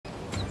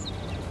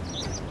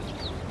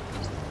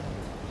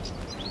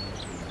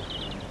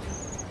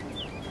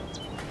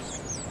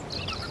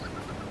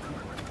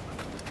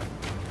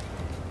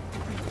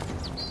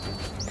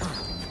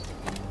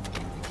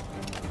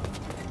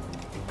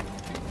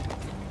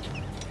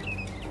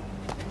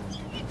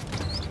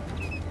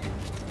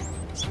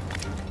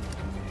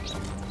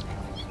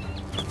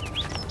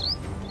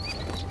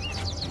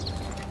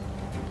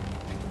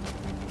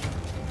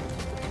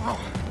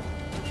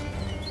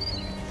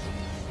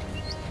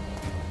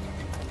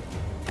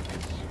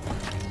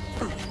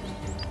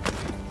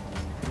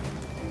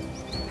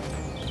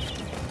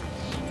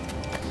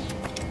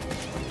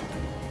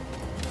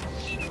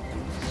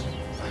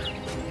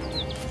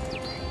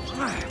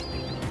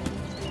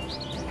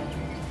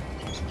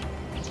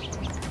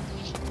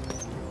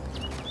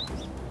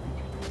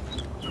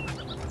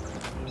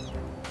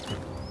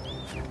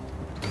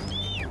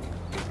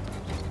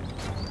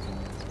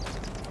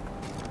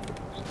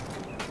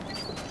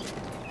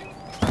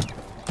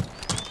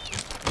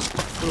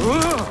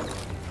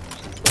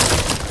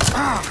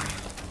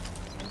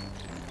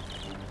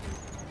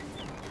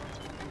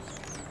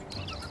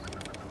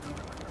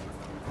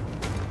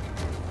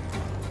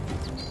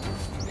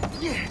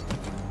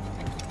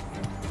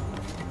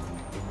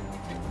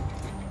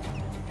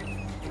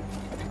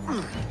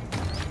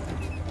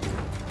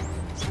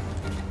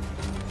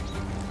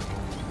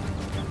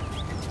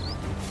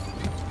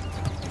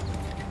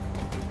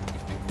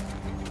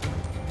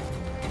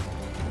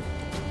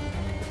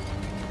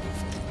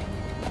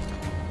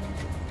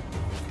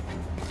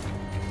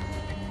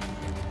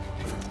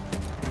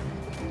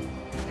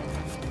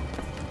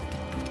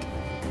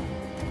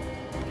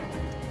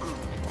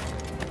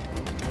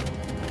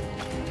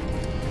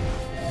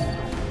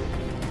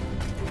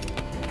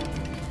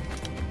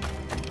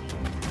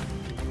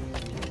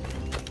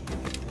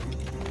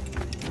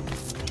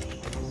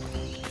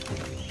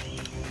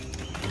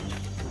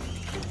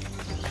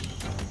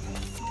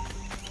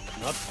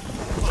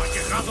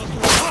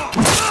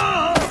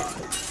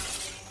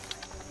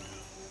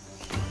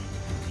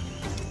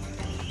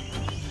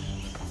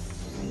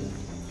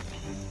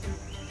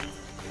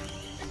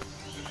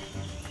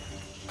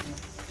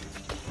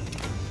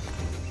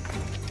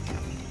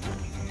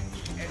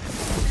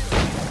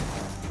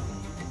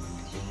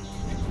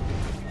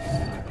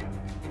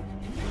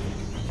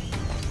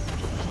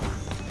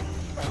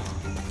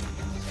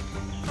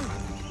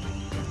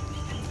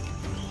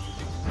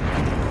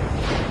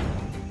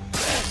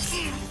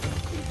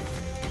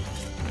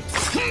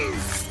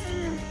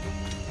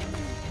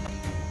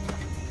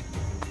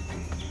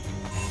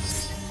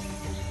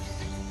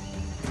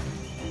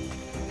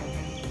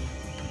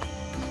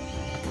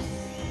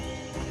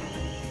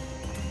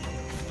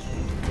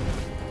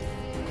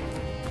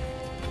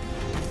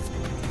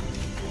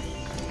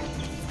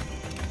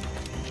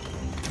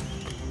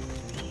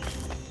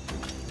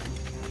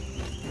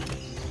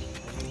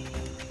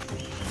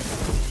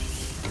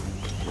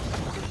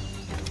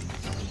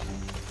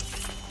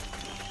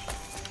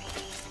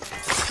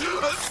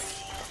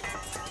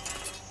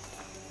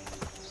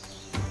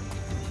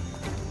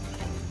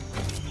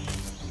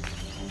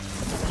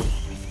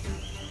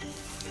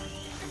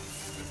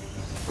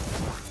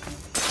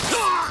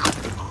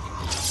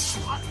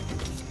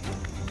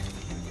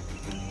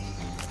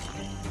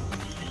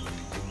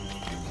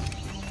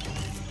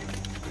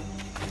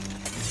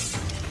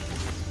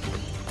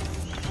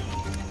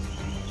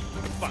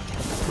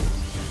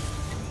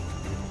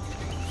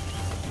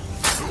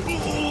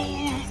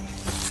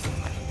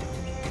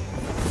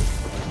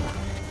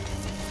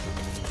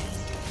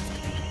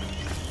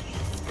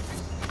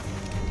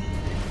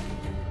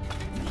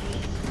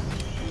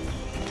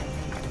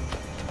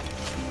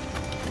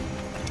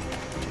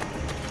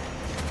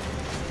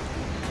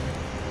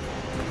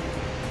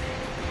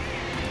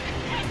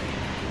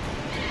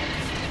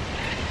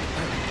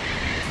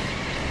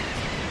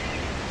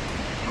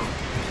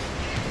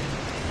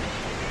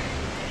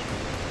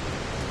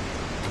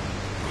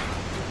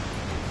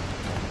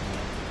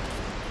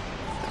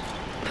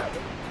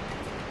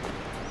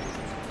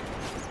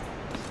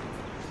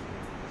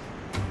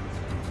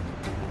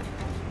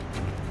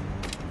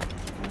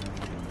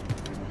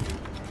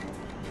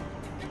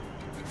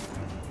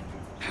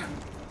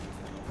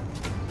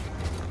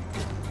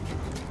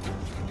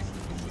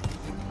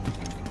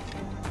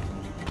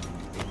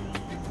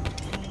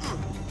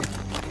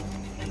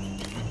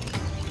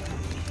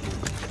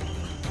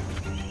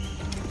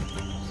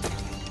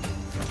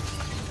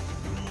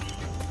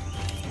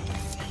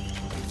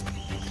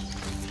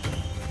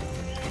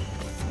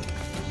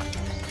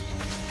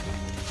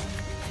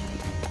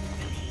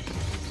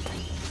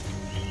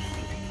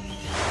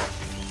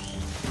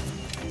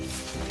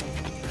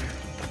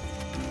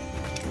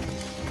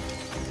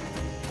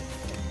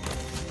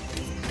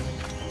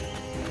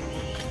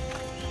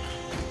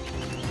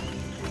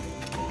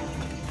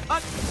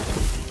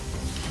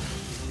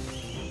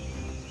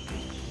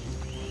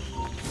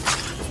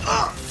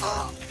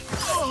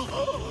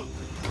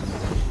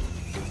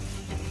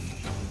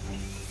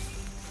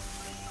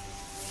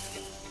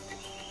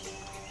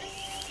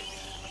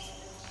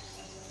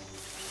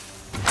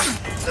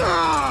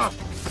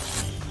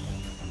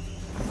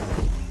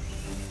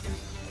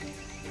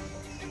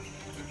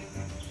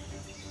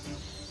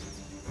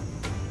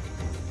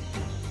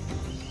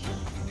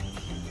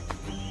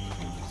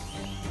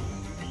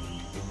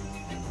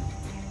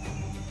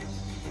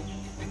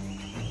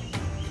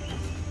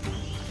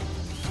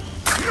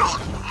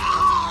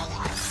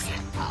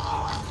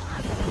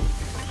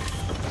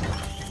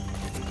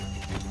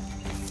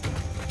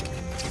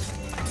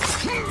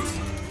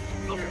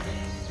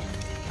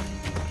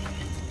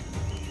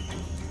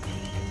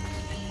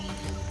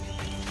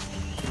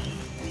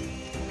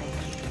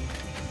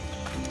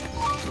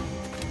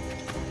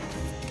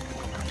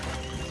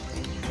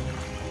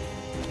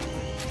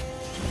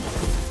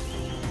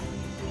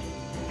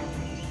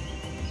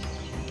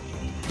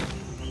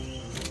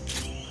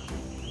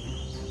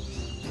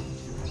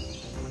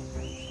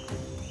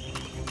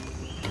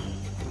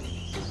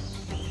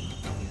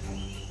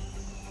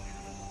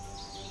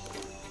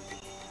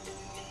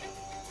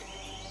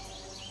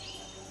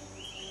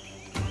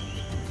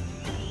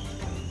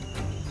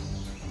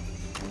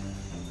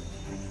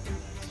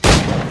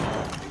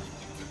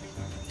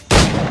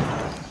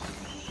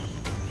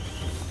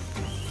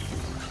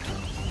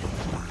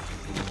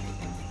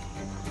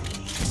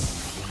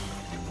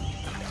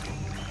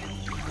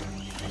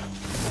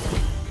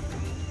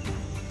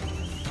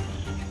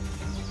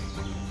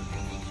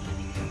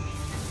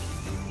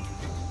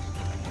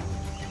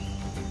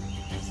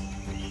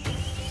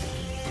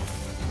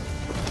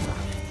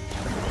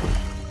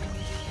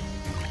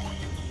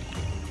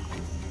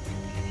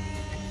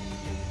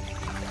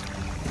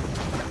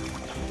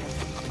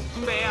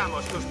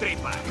Veamos tus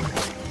tripas.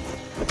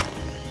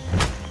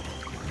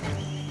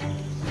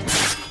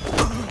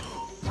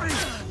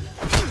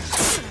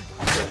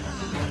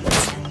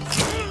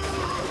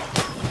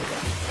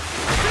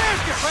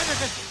 ¿Crees que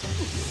puedes...?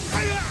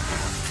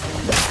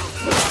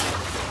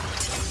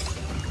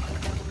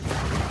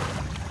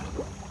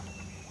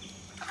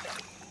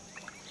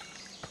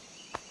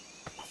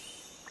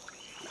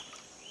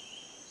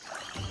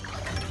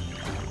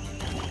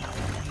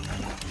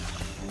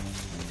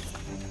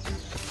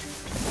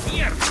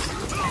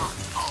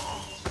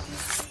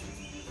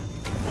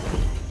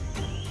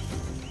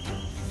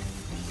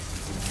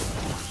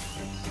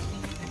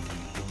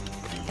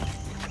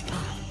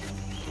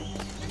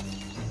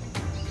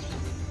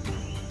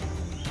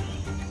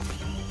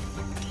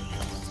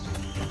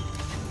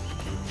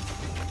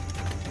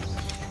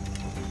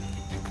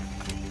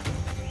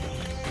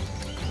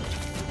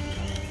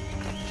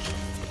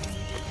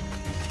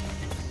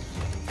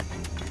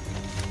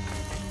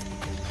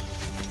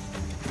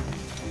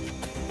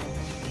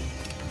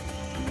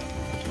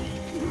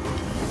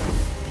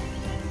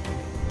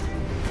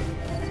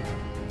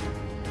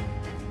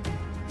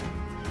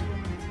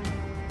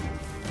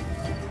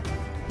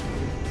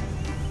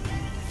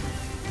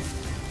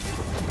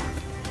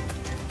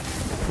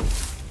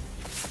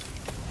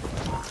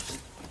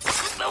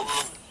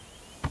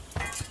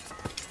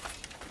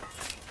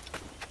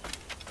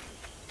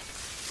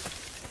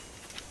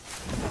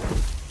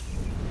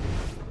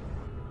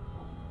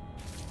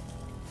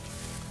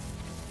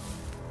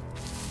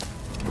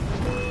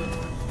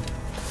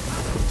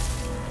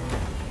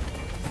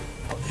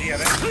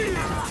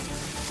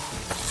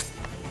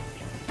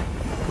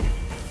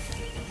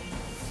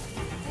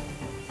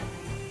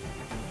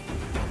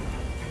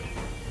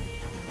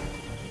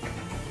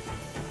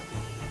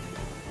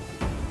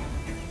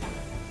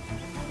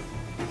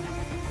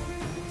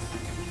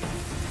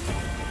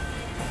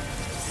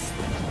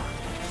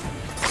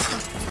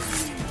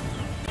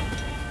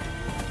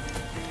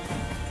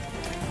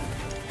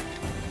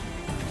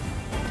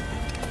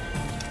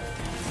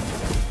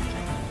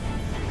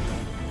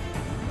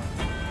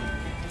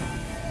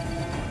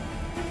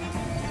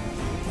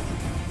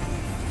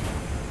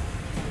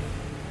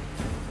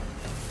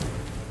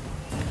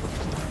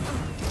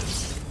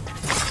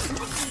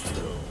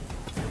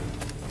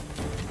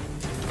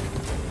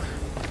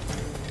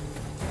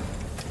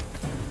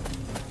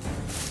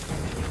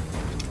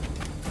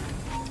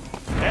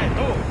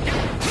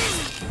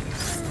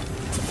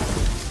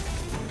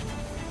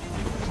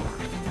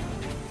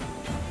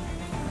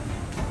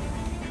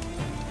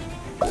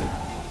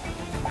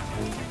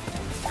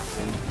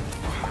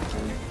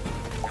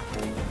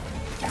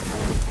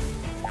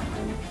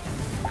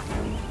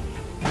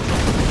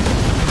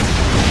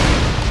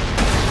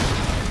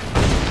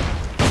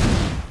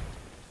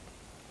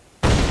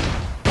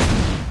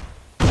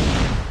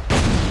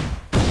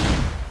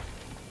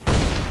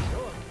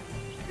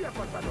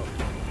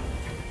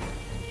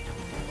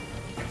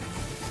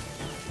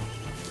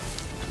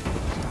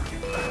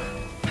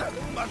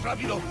 ¡Más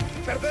rápido!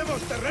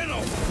 ¡Perdemos terreno!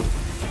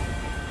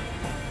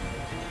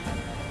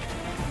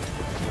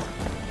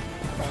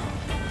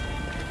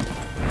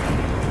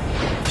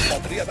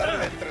 Podría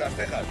darle entre las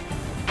cejas.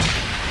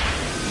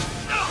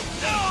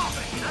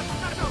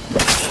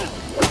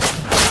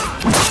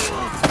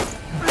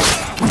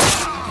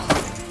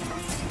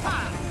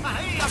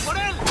 ¡Ahí, a por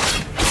él!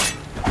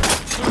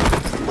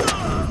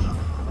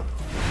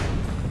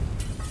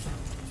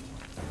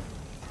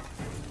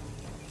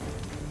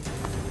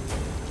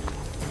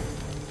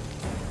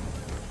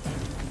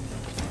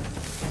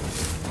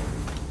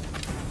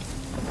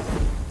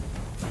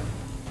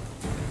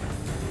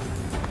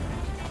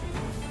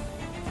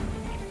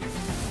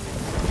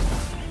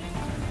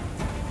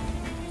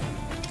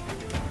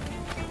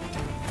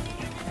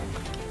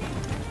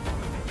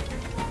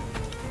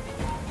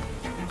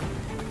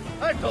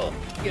 esto!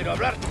 ¡Quiero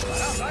hablar con el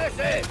araza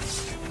ese!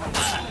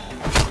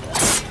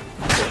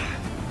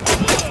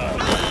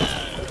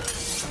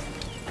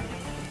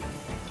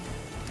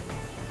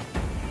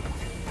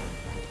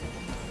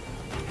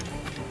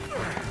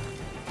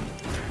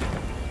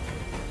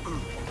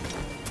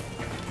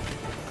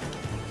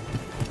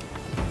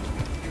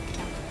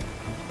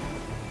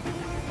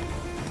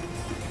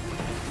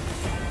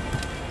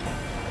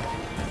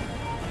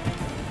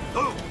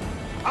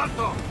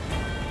 ¡Alto!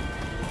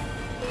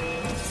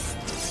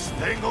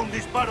 Tengo un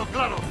disparo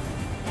claro.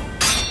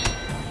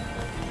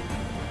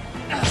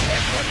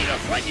 ¡Eso ni lo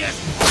sueñes!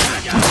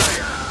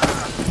 ¡Vaya!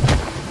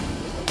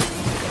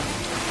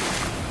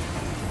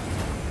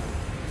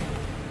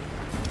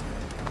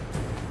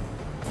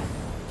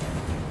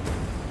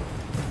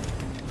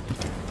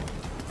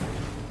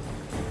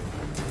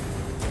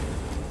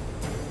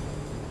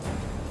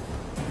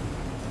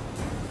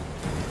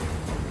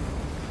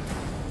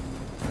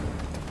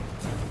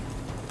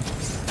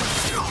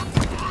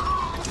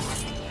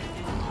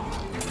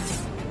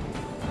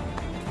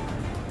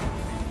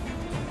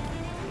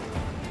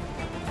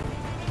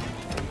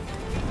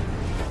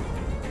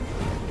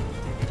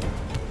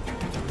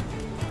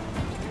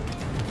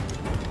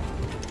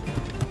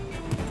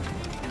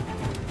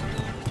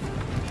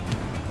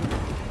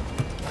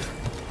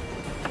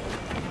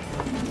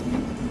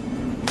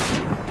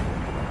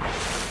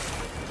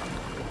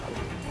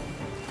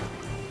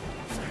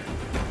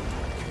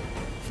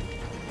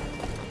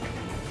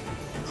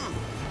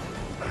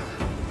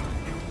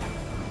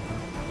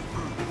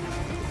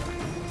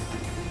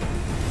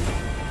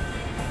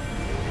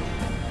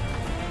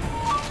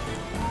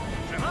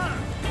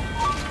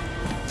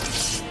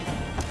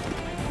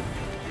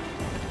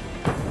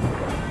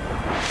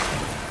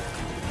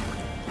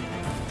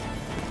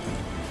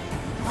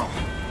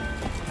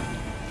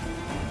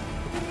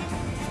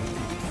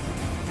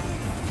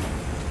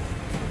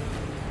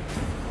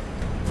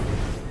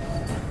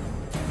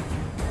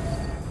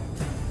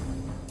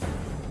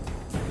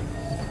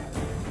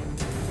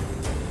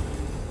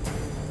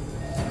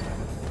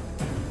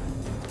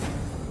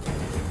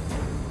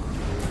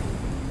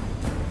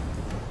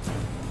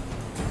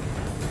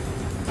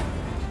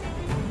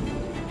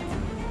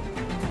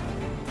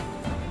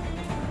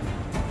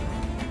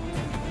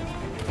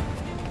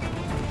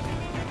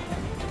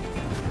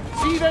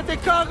 that the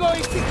cargo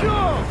is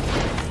secure!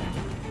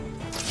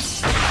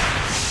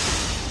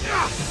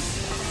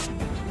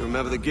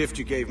 Remember the gift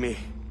you gave me?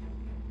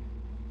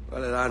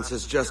 Well, it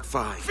answers just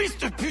fine. Fils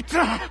de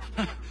putain!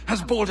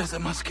 As bold as a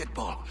musket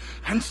ball,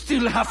 and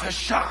still half as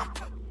sharp.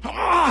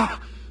 Ah!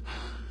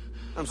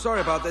 I'm sorry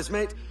about this,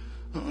 mate.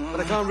 But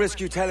I can't risk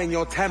you telling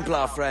your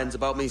Templar friends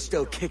about me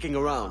still kicking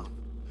around.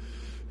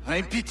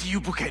 I pity you,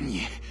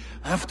 Boucanier.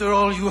 After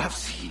all you have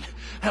seen,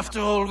 after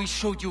all we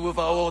showed you of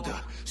our order,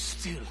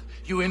 still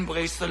you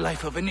embrace the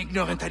life of an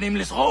ignorant and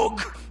aimless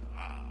rogue.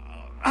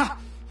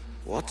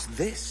 What's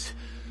this?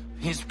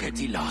 Is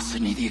petty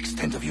larceny the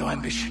extent of your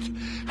ambition?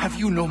 Have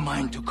you no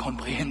mind to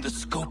comprehend the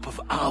scope of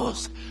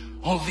ours?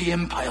 All the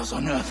empires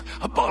on Earth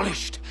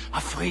abolished, a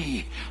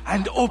free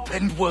and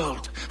open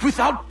world,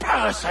 without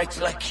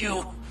parasites like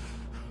you.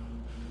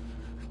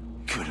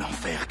 Que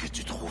l'enfer que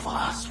tu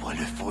trouveras soit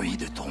le fruit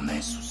de ton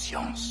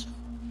insouciance.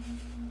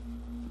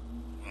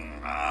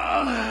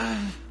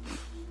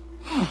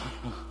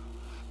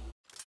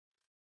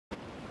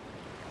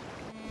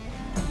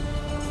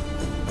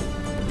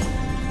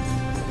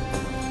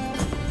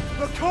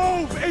 The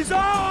cove is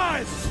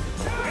ours!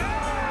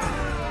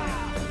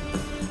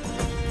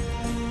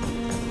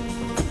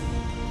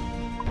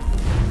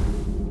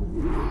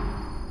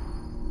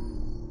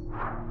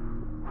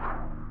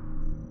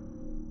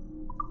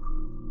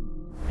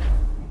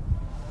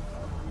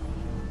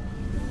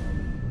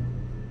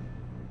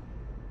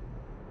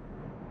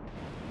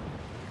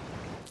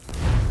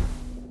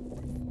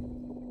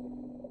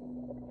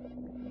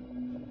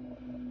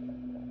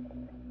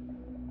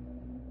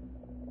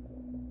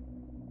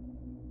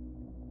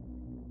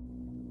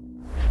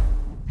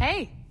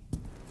 Hey!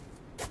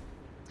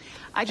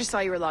 I just saw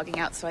you were logging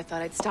out, so I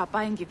thought I'd stop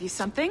by and give you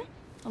something.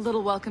 A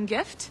little welcome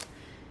gift.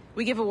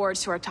 We give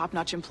awards to our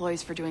top-notch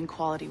employees for doing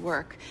quality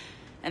work,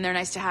 and they're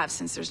nice to have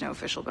since there's no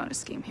official bonus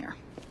scheme here.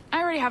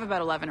 I already have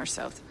about 11 or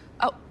so.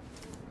 Oh.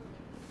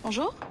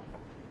 Bonjour?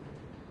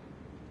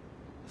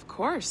 Of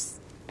course.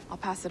 I'll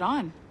pass it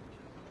on.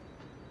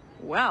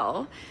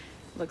 Well,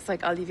 looks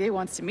like Olivier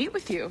wants to meet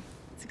with you.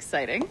 It's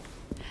exciting.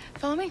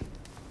 Follow me.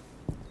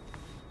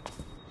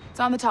 It's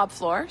on the top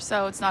floor,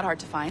 so it's not hard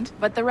to find.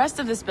 But the rest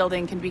of this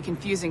building can be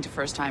confusing to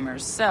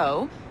first-timers,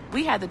 so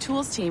we had the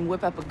tools team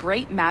whip up a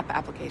great map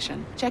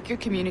application. Check your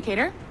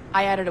communicator.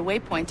 I added a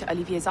waypoint to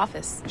Olivier's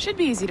office. Should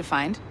be easy to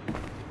find.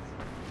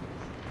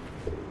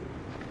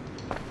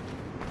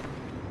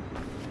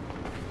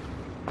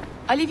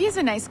 Olivier's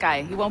a nice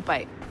guy. He won't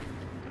bite.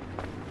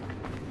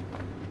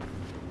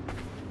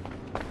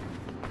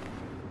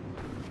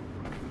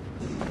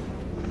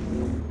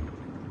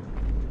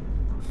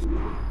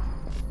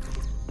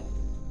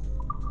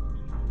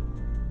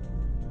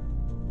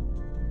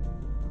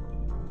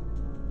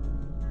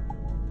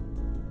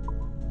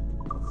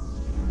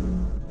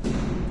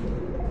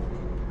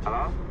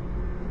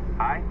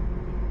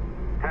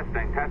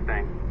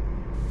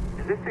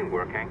 this thing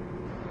working?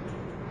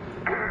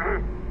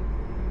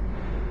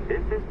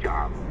 This is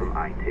John from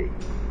IT.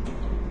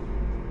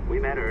 We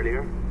met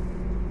earlier.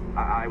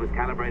 I was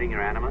calibrating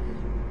your animus.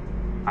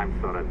 I'm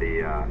sort of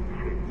the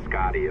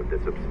Scotty of this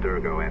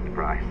Abstergo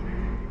enterprise.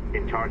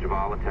 In charge of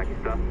all the techie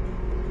stuff.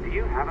 Do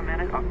you have a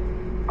minute?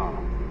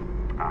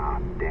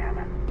 Damn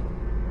it.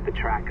 The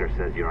tracker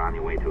says you're on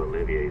your way to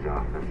Olivier's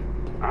office.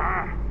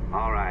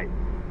 All right.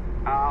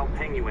 I'll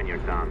ping you when you're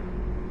done.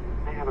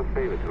 I have a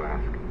favor to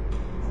ask.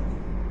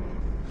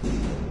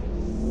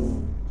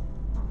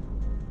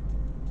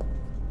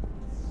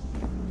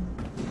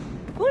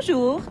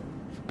 Bonjour.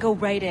 Go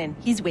right in.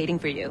 He's waiting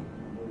for you.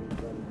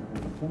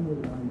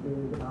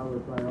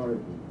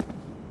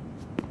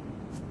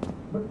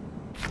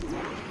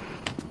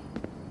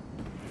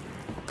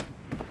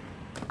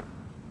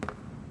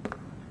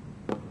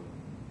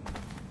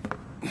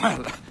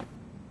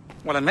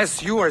 Well,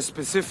 unless you are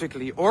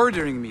specifically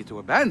ordering me to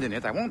abandon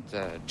it, I won't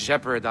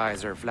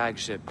jeopardize our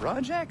flagship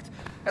project.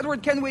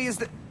 Edward Kenway is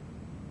the...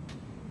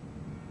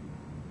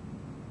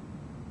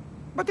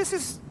 But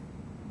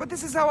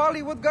this is how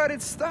Hollywood got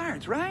its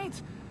start, right?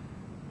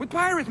 With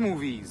pirate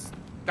movies.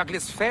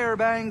 Douglas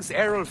Fairbanks,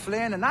 Errol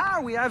Flynn, and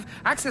now we have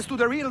access to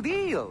the real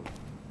deal.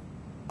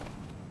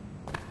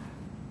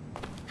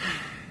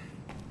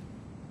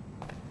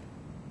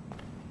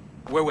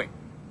 Wait.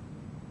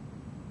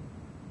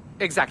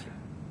 Exactly.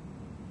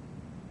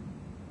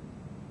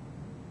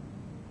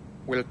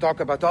 We'll talk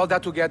about all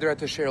that together at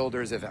the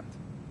shareholders event.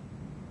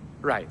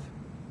 Right.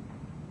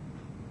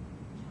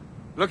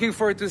 Looking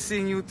forward to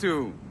seeing you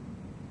too.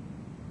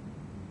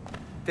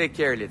 Take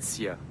care,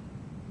 Laetitia.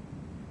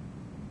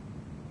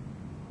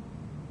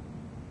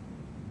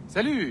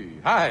 Salut!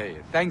 Hi!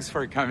 Thanks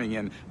for coming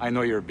in. I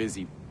know you're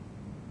busy.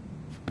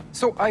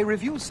 So, I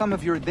reviewed some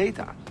of your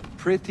data.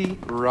 Pretty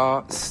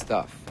raw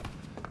stuff.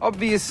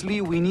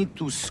 Obviously, we need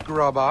to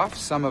scrub off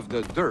some of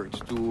the dirt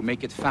to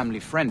make it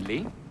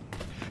family-friendly.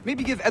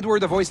 Maybe give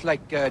Edward a voice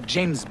like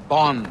James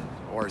Bond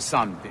or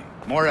something.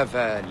 More of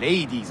a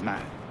ladies'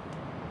 man.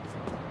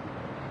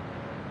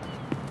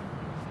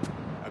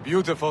 A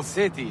beautiful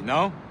city,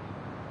 no?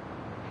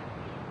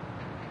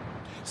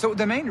 So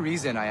the main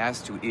reason I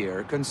asked you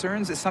here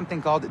concerns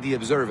something called the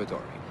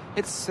Observatory.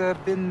 It's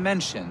been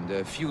mentioned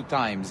a few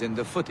times in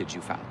the footage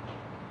you found.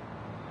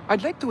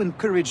 I'd like to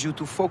encourage you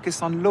to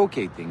focus on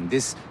locating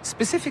this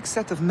specific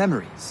set of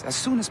memories as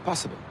soon as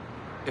possible.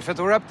 If it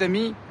were up to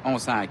me, on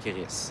s'en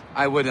crisse.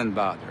 I wouldn't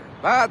bother.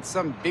 But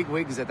some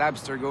bigwigs at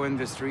Abstergo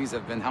Industries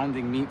have been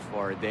hounding me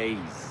for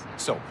days.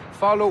 So,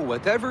 follow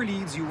whatever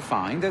leads you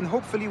find and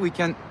hopefully we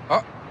can...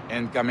 Oh,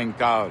 incoming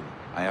call.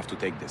 I have to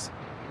take this.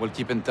 We'll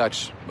keep in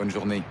touch. Bonne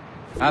journée.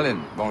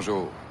 Alan,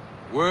 bonjour.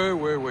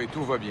 Oui,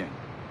 tout va bien.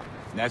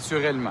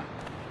 Naturellement.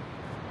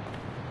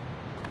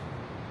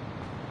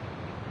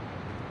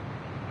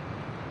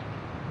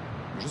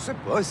 Je sais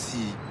pas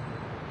si...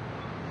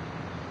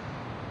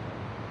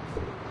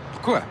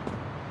 Pourquoi?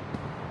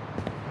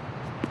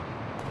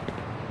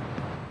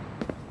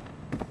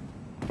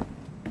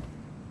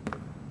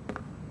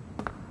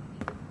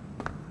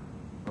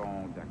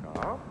 Bon,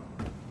 d'accord.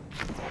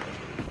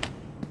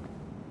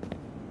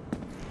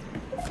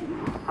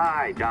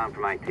 Hi, John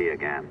from IT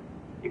again.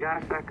 You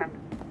got a second?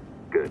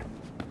 Good.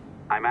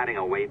 I'm adding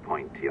a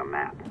waypoint to your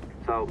map.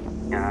 So,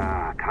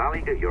 a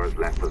colleague of yours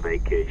left for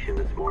vacation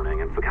this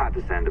morning and forgot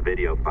to send a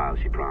video file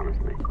she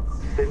promised me.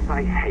 Since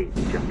I hate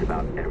just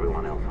about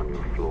everyone else on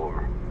your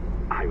floor,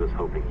 I was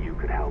hoping you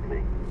could help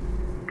me.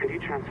 Could you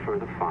transfer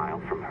the file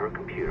from her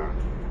computer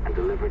and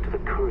deliver it to the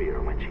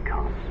courier when she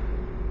comes?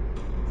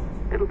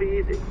 It'll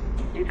be easy.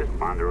 You just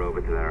wander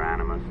over to their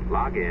Animus,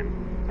 log in,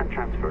 and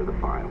transfer the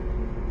file.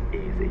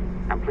 Easy.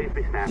 And please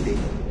be snappy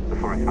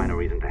before I find a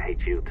reason to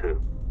hate you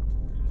too.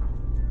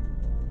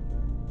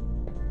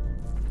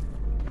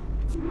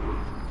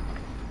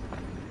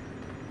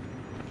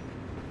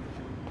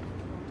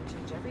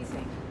 Change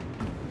everything.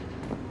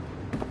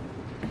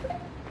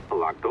 A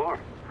locked door.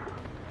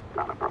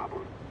 Not a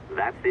problem.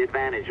 That's the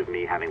advantage of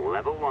me having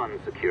level 1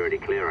 security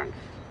clearance.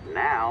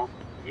 Now,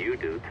 you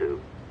do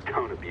too.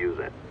 Don't abuse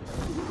it.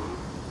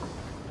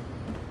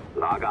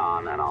 Log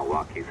on and I'll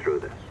walk you through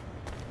this.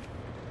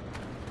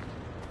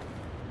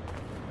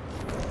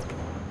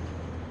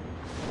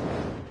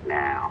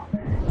 Now,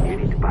 you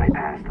need to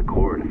bypass the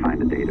core to find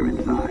the data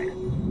inside.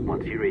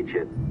 Once you reach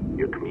it,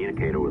 your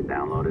communicator will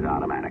download it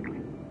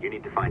automatically. You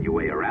need to find your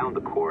way around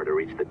the core to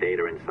reach the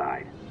data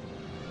inside.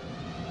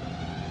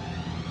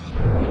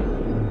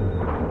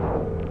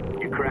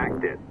 You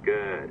cracked it.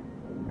 Good.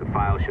 The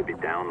file should be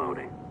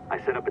downloading. I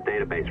set up a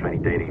database for any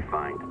data you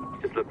find.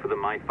 Just look for the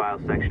My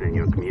Files section in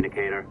your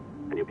communicator,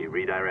 and you'll be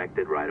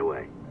redirected right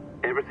away.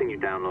 Everything you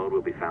download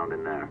will be found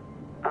in there.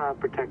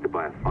 Protected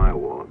by a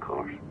firewall, of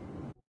course.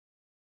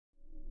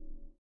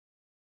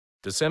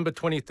 December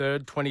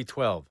 23rd,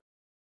 2012.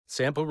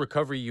 Sample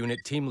Recovery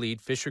Unit Team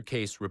Lead Fisher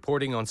Case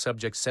reporting on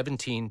Subject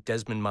 17,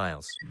 Desmond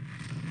Miles.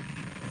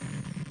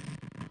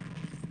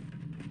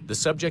 The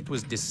subject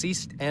was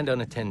deceased and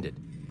unattended.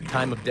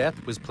 Time of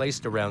death was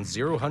placed around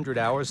 0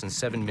 hours and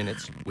 7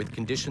 minutes, with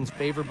conditions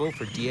favorable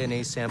for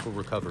DNA sample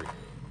recovery.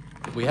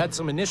 We had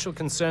some initial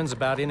concerns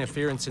about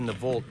interference in the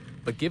vault,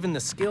 but given the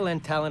skill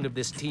and talent of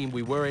this team,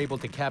 we were able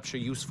to capture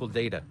useful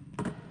data.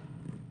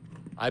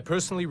 I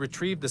personally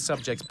retrieved the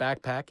subject's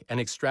backpack and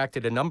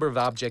extracted a number of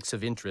objects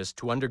of interest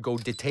to undergo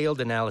detailed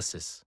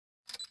analysis.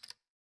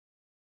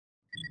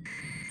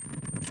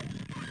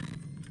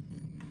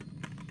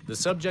 The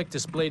subject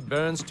displayed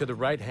burns to the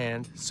right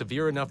hand,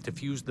 severe enough to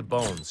fuse the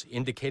bones,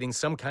 indicating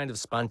some kind of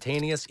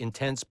spontaneous,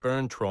 intense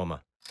burn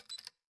trauma.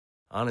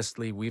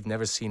 Honestly, we've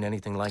never seen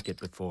anything like it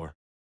before.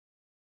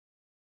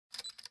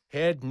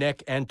 Head,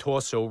 neck, and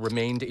torso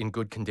remained in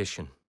good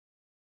condition.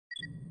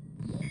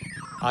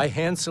 I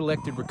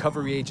hand-selected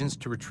recovery agents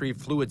to retrieve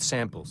fluid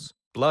samples,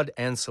 blood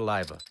and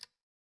saliva.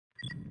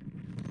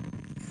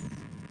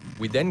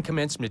 We then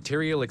commenced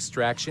material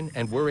extraction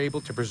and were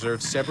able to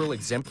preserve several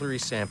exemplary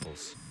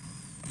samples.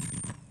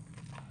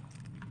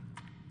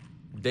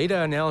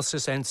 Data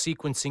analysis and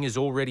sequencing is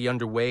already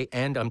underway,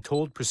 and I'm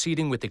told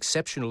proceeding with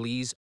exceptional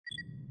ease.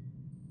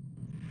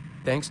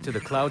 Thanks to the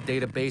cloud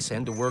database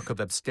and the work of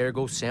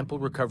Abstergo Sample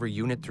Recovery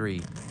Unit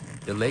 3,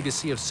 the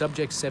legacy of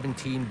Subject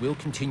 17 will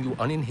continue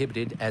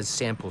uninhibited as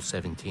Sample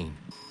 17.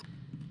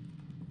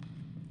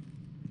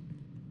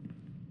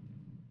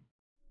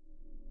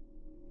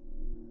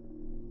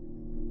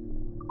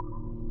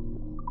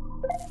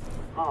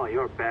 Oh,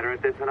 you're better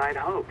at this than I'd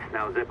hoped.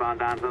 Now zip on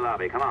down to the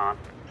lobby. Come on.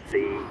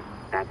 See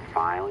that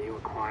file you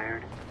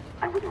acquired?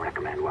 I wouldn't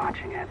recommend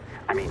watching it.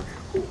 I mean,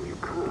 you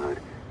could,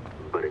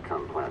 but it's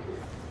unpleasant.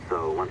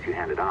 So once you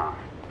hand it off,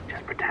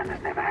 just pretend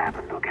this never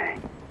happened, okay?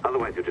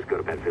 Otherwise, you'll just go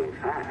to bed feeling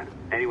sad.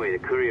 Anyway, the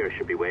courier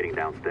should be waiting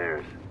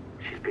downstairs.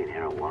 She's been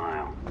here a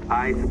while.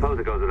 I suppose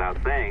it goes without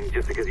saying,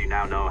 just because you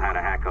now know how to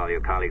hack all your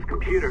colleagues'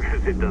 computers,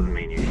 it doesn't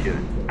mean you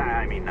should.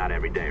 I mean, not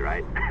every day,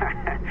 right?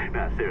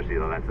 No, seriously,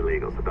 though, that's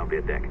illegal, so don't be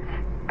a dick.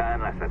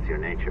 Unless that's your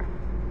nature.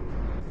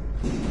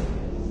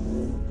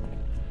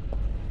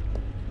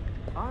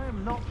 I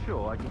am not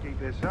sure I can keep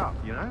this up,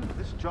 you know?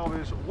 This job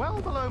is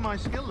well below my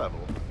skill level.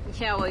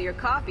 Yeah, well, your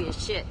coffee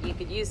is shit. You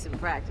could use some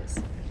practice.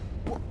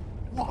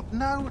 What?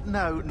 No.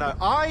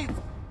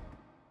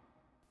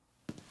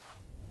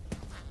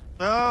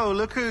 Oh,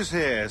 look who's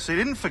here. So you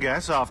didn't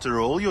forget, after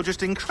all. You're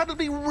just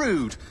incredibly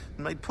rude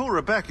and made poor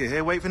Rebecca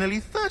here wait for nearly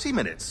 30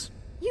 minutes.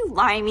 You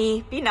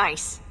limey. Be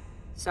nice.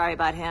 Sorry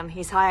about him.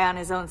 He's high on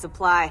his own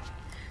supply.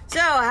 So,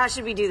 how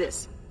should we do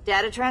this?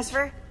 Data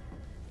transfer?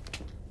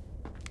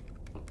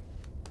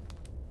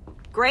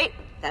 Great.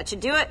 That should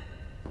do it.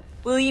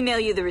 We'll email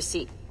you the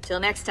receipt. Till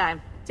next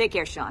time. Take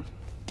care, Sean.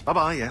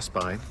 Bye-bye, yes,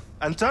 bye.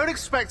 And don't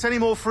expect any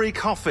more free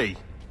coffee.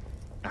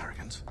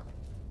 Arrogant.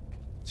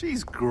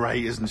 She's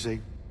great, isn't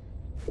she?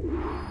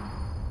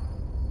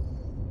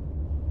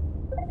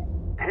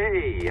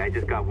 Hey, I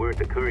just got word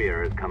the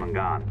courier has come and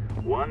gone.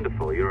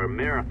 Wonderful, you're a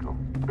miracle.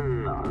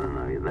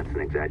 No, that's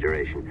an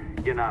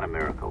exaggeration. You're not a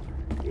miracle.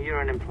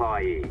 You're an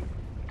employee,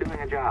 doing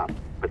a job.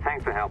 But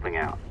thanks for helping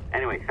out.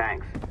 Anyway,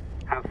 thanks.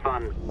 Have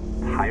fun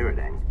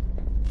pirating.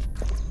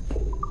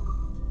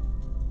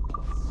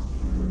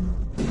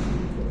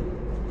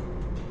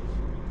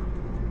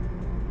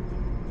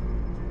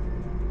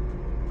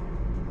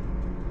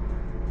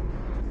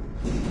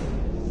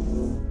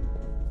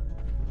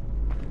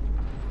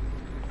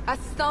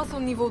 Assistance au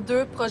niveau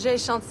 2, projet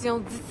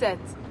échantillon 17.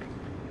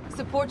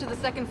 Support to the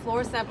second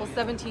floor, sample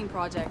 17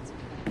 project.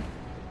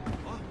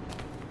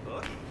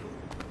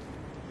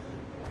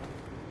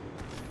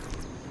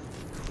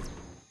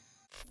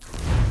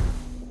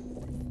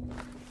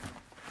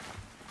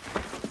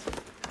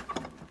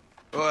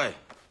 Oi.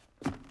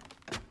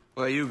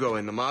 Where you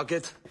going, the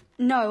market?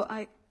 No,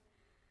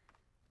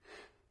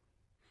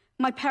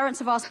 my parents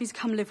have asked me to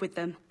come live with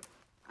them,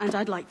 and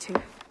I'd like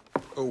to.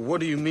 Oh, what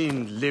do you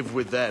mean, live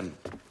with them?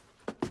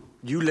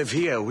 You live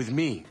here with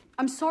me.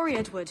 I'm sorry,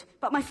 Edward,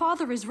 but my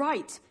father is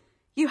right.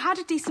 You had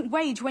a decent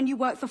wage when you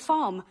worked the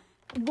farm.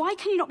 Why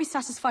can you not be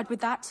satisfied with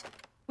that?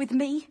 With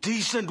me?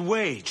 Decent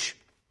wage?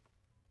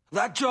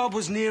 That job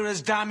was near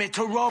as, damn it,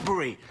 to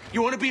robbery.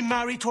 You want to be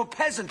married to a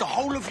peasant the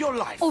whole of your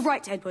life? All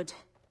right, Edward.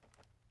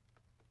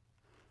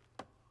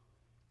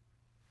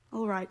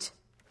 All right.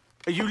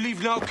 You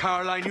leave now,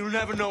 Caroline. You'll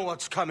never know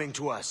what's coming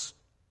to us.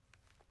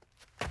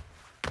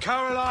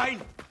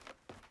 Caroline!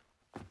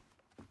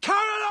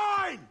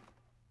 Caroline!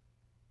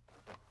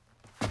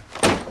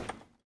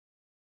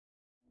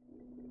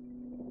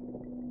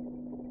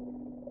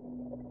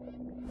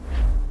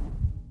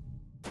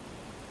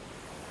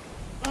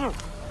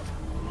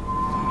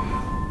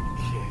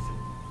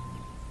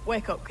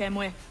 Wake up,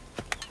 Kenway.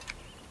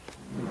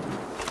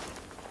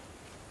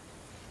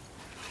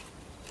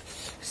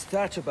 What's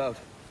that about?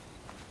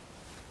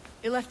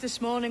 He left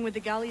this morning with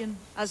the galleon.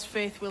 As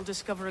faith, we'll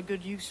discover a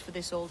good use for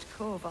this old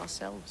cove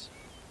ourselves.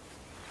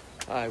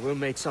 Aye, we'll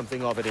make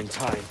something of it in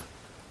time.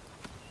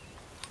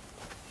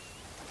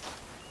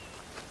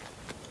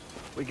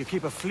 We could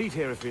keep a fleet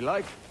here if we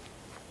like.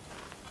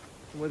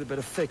 And with a bit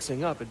of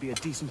fixing up, it'd be a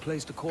decent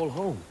place to call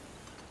home.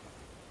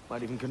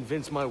 Might even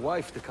convince my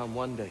wife to come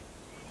one day.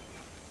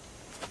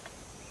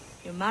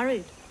 You're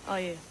married, are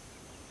you?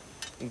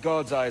 In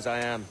God's eyes, I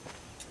am.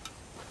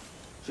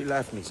 She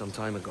left me some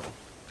time ago.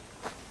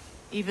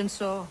 Even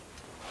so,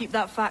 keep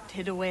that fact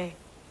hid away.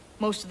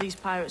 Most of these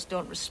pirates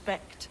don't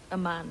respect a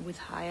man with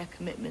higher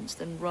commitments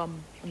than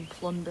rum and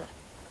plunder.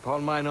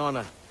 Upon mine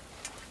honor.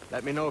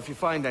 Let me know if you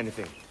find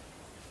anything.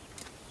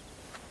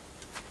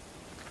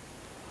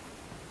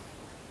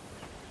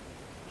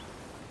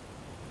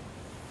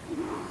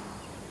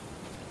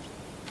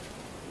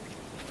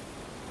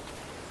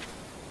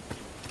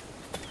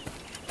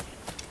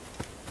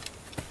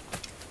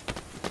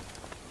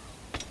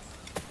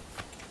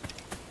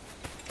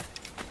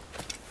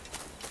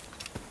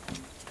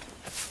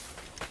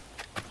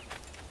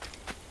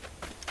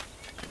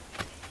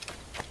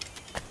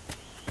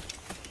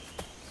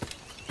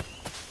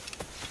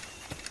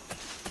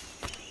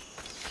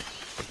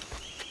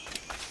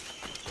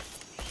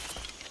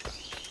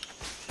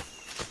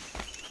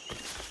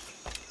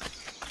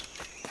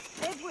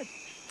 Edward,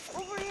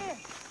 over here.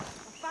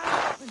 I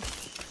found something.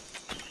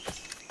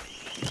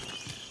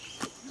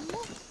 You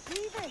must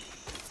see this.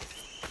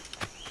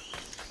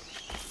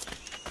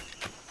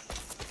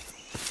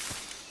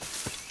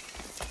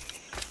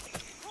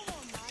 Come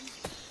on, man.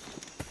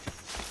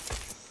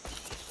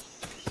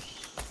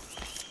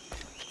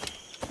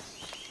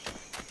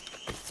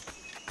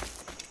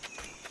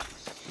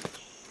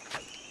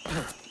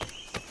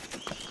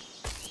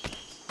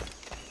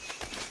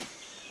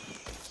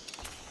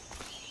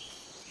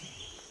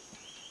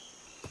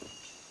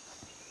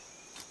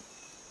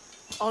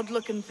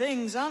 Odd-looking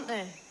things, aren't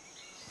they?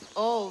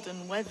 Old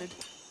and weathered.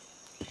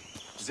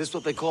 Is this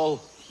what they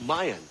call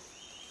Mayan?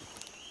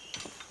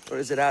 Or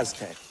is it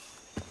Aztec?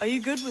 Are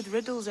you good with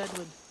riddles,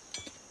 Edward?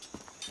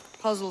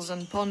 Puzzles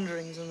and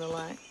ponderings and the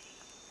like?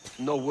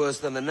 No worse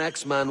than the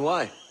next man,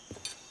 why?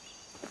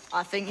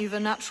 I think you've a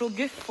natural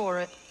gift for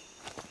it.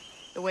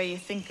 The way you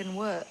think and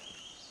work.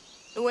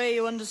 The way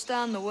you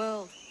understand the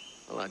world.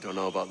 Well, I don't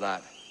know about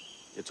that.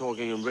 You're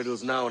talking in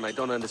riddles now and I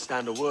don't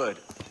understand a word.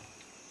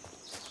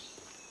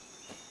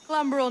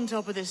 Clamber on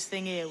top of this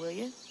thing here, will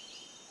you?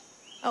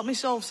 Help me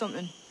solve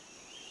something.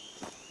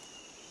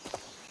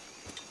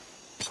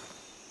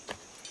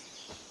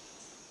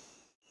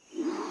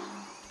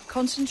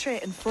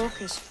 Concentrate and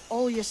focus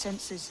all your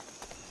senses.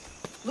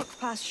 Look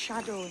past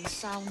shadow and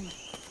sound,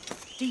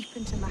 deep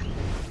into matter,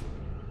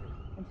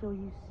 until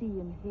you see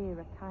and hear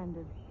a kind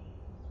of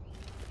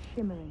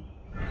shimmering.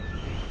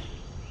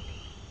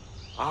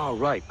 Ah,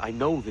 right. I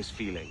know this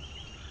feeling.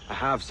 I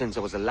have since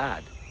I was a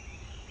lad.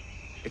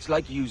 It's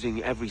like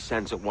using every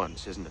sense at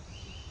once, isn't it?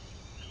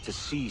 To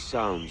see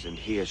sounds and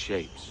hear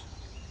shapes.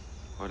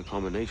 Quite a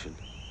combination.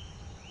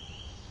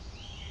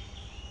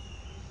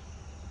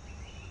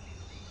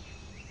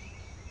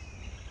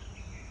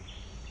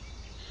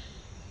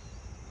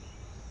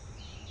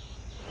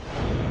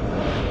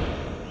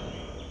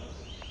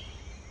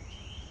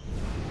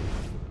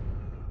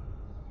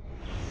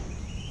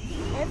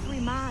 Every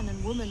man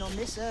and woman on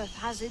this earth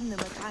has in them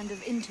a kind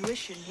of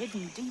intuition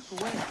hidden deep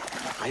away.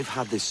 I've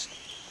had this...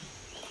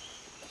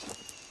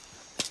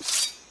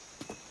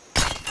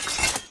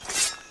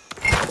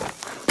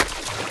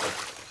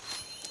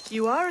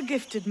 You are a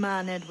gifted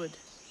man, Edward.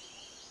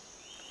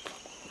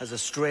 Has a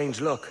strange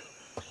look.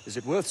 Is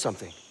it worth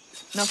something?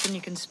 Nothing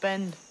you can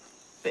spend.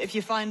 But if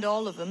you find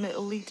all of them,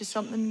 it'll lead to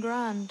something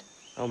grand.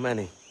 How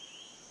many?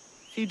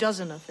 A few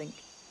dozen, I think.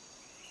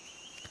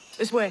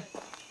 This way.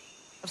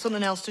 I've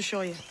something else to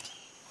show you.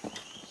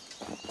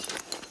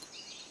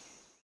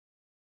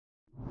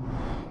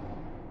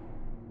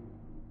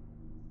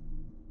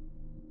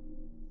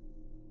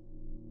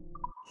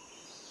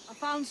 I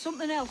found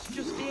something else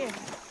just here.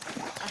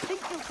 I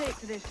think you'll take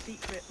to this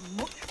secret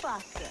much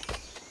faster.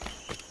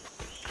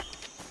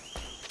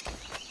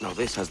 Now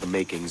this has the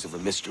makings of a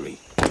mystery.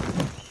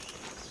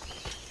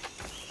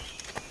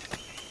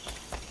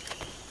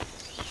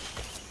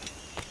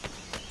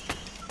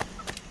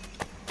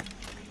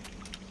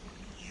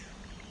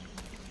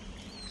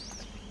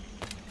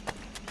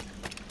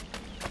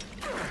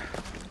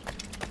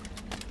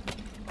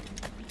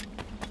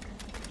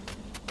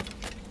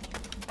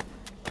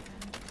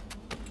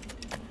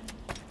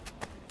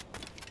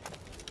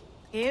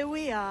 Here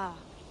we are.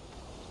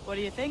 What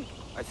do you think?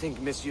 I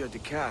think Monsieur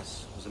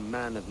Ducasse was a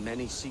man of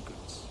many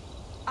secrets.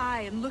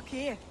 Aye, and look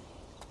here.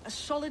 A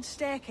solid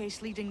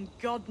staircase leading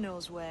God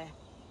knows where.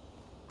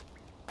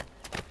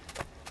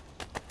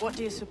 What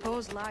do you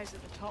suppose lies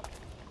at the top?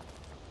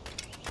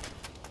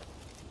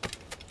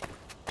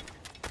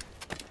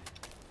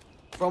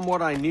 From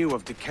what I knew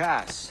of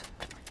Ducasse,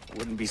 I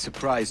wouldn't be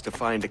surprised to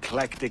find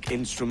eclectic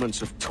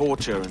instruments of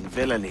torture and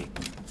villainy.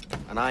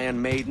 An Iron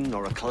Maiden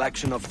or a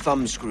collection of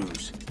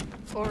thumbscrews.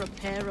 Or a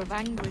pair of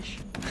anguish.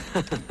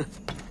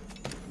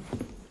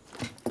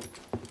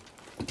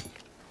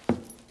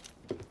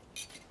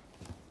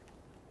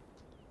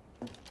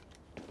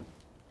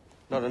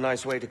 Not a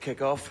nice way to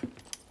kick off.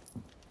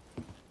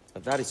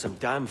 But that is some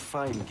damn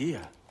fine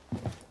gear.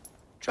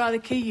 Try the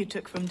key you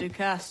took from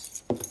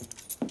Ducasse.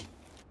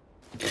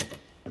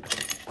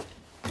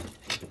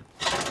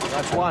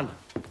 That's one.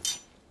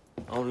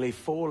 Only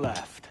 4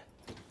 left.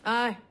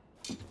 Aye.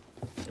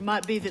 It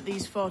might be that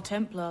these 4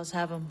 Templars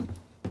have them.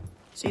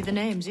 See the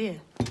names here?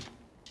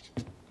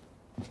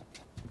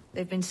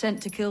 They've been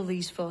sent to kill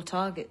these 4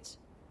 targets.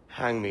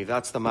 Hang me,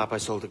 that's the map I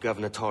sold to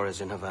Governor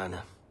Torres in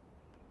Havana.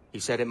 He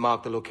said it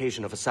marked the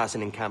location of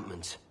assassin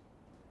encampments.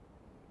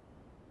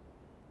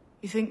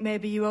 You think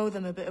maybe you owe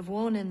them a bit of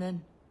warning,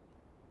 then?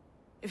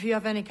 If you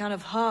have any kind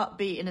of heart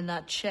beating in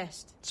that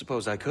chest.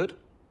 Suppose I could?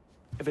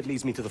 If it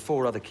leads me to the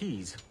 4 other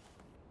keys.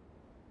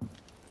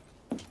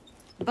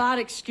 Bad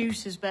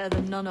excuse is better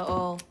than none at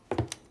all.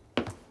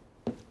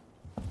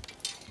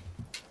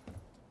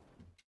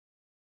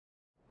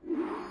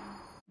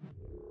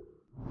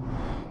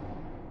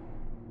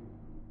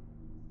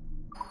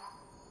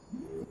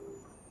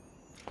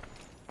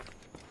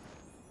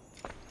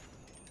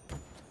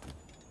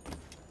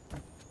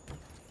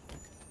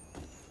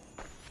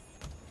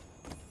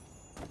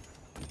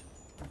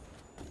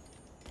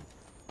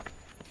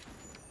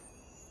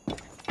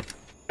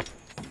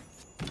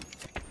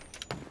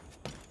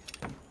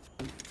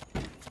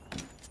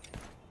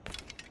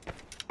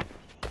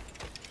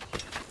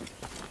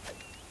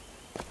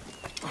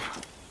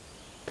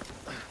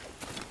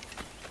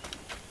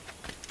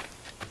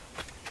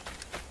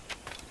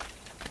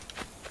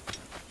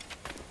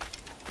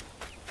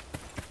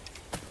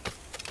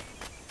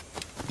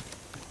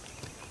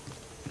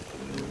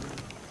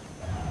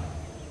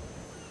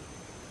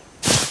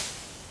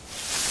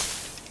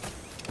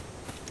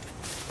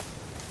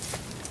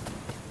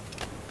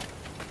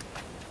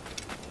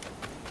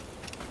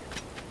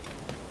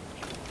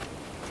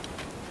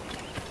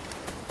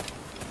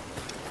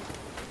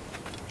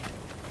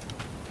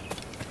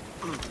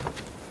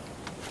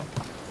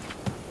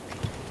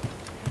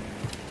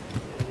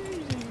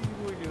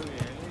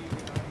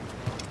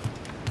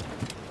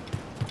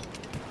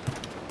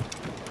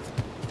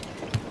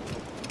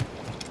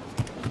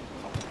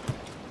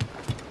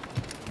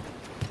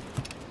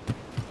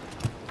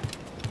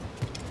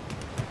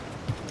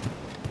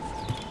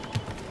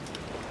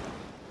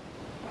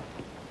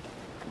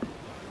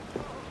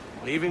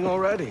 Leaving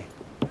already?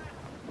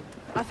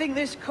 I think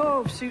this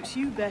cove suits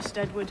you best,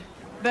 Edward.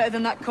 Better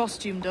than that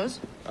costume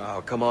does.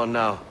 Oh, come on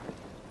now.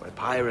 We're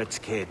pirates,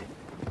 kid.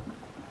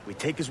 We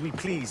take as we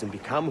please and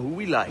become who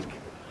we like.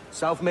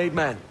 Self-made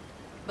men.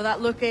 But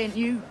that look ain't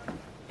you.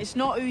 It's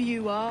not who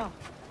you are.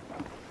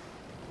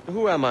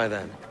 Who am I,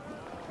 then?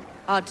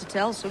 Hard to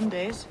tell some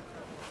days.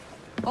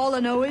 All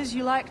I know is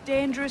you like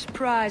dangerous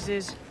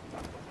prizes.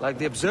 Like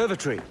the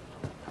observatory.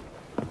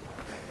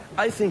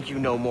 I think you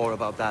know more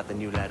about that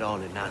than you let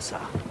on in Nassau.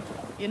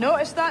 You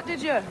noticed that,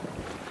 did you?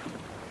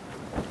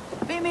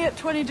 Meet me at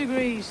 20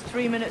 degrees,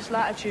 3 minutes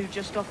latitude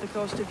just off the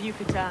coast of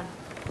Yucatan.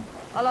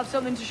 I'll have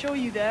something to show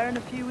you there in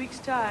a few weeks'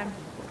 time.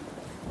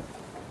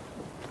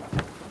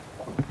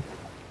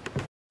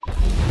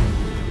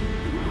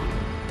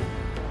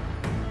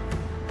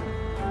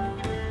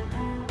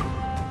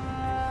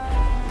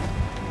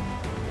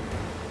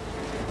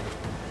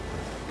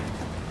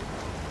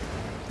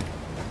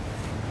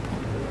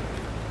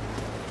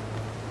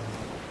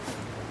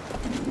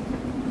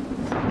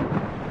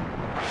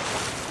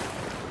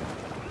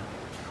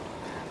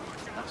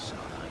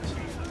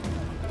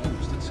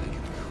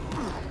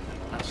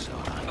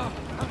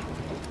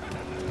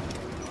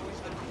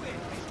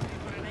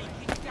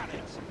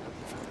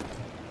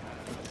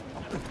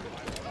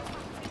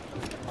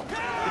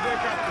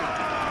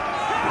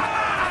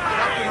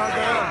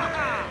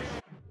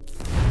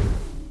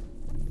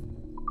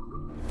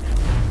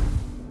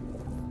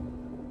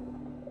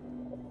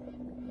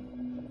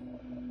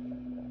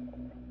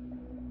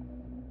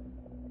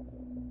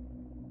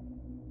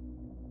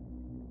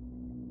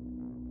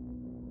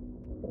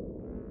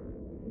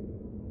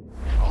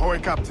 Ahoy,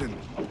 Captain.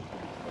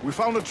 We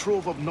found a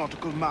trove of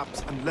nautical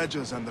maps and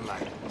ledgers and the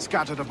like,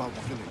 scattered about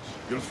the village.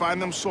 You'll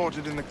find them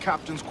sorted in the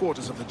captain's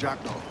quarters of the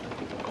Jackdaw.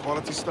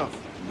 Quality stuff.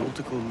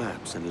 Nautical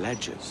maps and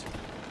ledgers.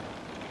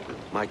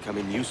 Might come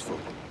in useful.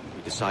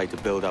 We decide to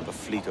build up a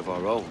fleet of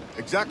our own.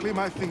 Exactly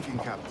my thinking,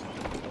 Captain.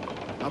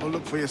 Have a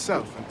look for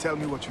yourself and tell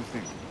me what you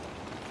think.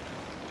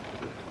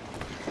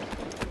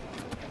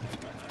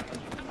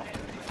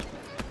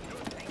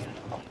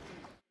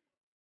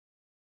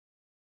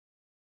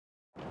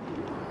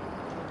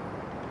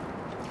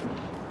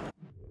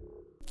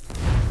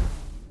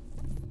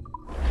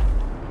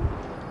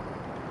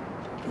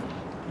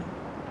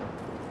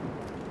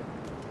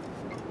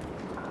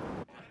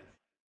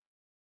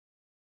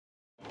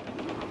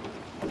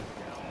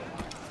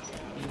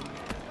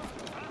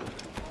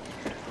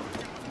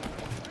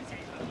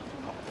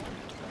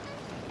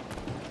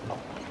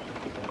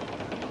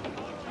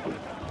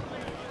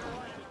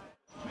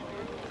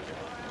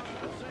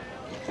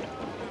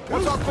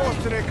 What's our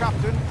course today,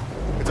 Captain?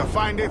 It's a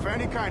fine day for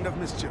any kind of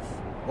mischief.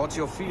 What's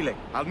your feeling?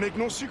 I'll make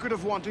no secret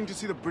of wanting to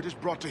see the British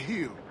brought to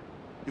heel.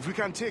 If we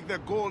can take their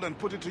gold and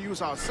put it to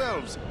use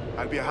ourselves,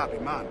 I'll be a happy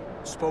man.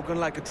 Spoken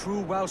like a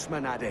true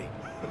Welshman, Addy.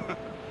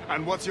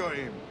 And what's your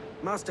aim?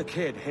 Master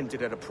Kidd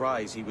hinted at a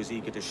prize he was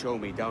eager to show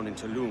me down in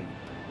Tulum.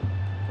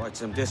 Quite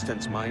some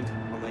distance, mind,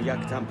 on the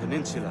Yucatan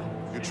Peninsula.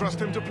 You trust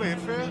him to play it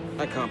fair?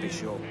 I can't be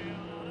sure.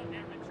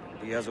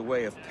 He has a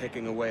way of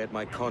picking away at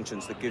my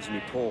conscience that gives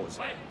me pause.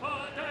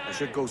 I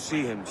should go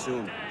see him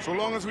soon. So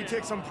long as we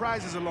take some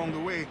prizes along the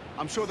way,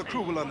 I'm sure the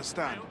crew will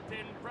understand.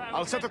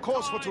 I'll set a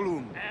course for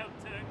Tulum.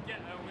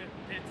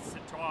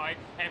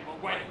 And we'll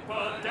wait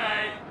for the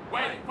day,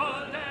 wait for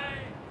the day.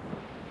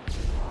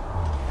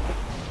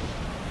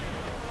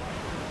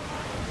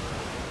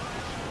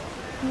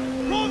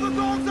 Roll the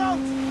dogs out!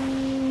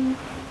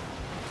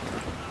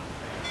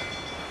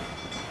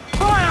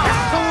 Fire!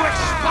 All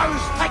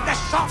exposed, take the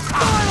shot!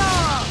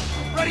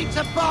 Fire! Ready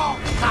to bark!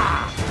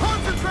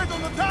 Concentrate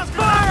on the task!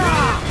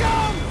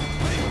 Fire!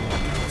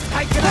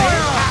 Take it Fire!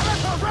 out! Let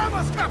her ram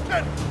us,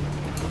 Captain!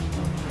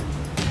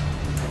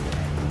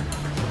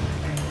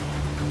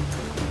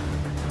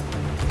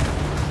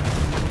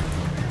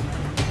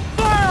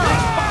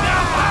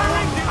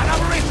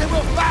 Another reason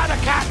we'll fire the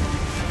cat!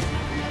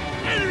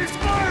 Enemy's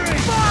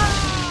firing!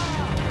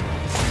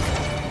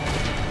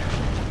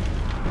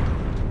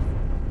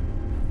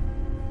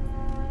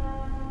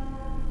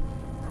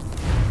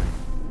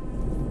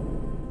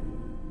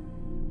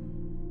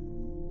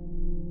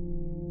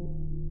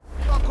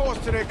 Our course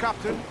today,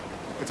 Captain.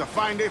 It's a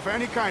fine day for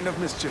any kind of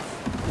mischief.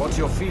 What's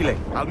your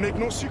feeling? I'll make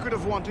no secret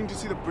of wanting to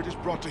see the British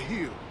brought to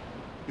heel.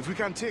 If we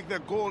can take their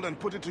gold and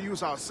put it to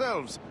use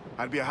ourselves,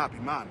 I'd be a happy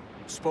man.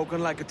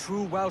 Spoken like a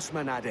true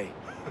Welshman, Ade.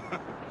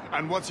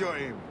 And what's your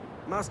aim?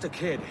 Master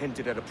Kidd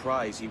hinted at a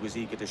prize he was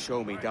eager to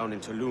show me down in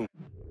Tulum.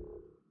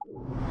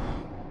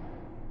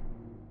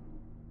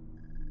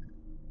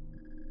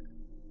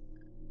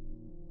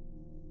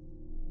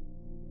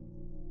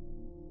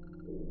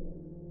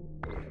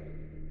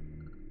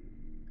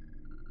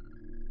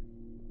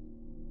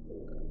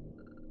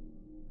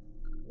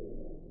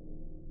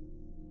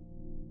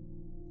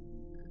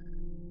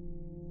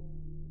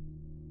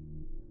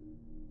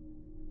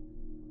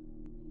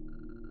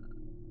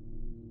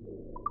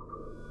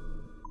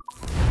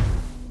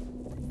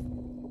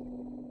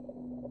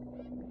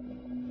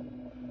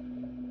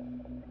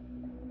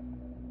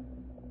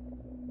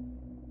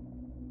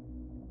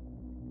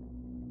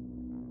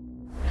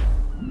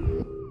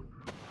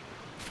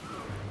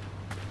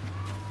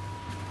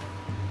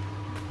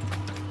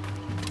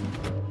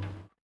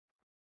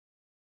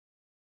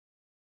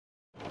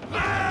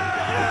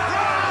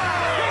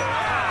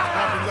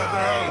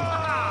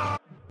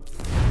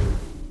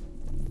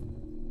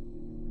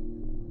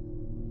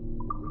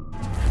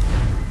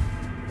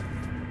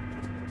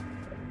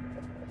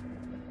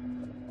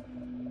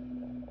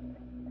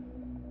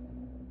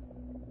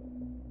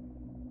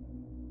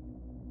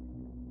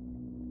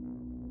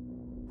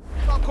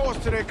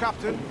 Course today,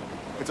 Captain.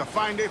 It's a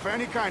fine day for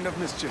any kind of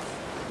mischief.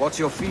 What's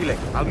your feeling?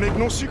 I'll make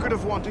no secret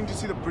of wanting to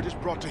see the British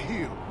brought to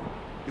heel.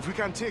 If we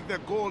can take their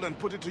gold and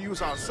put it to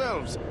use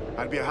ourselves,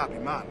 I'd be a happy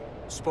man.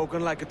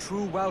 Spoken like a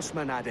true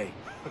Welshman, Ade.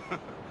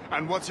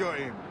 And what's your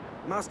aim?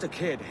 Master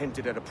Kidd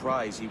hinted at a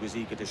prize he was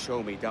eager to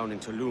show me down in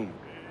Tulum.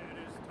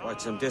 Quite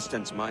some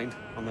distance, mind,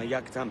 on the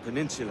Yaktan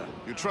Peninsula.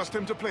 You trust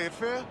him to play it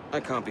fair? I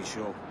can't be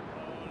sure.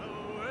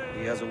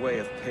 He has a way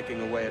of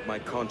picking away at my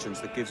conscience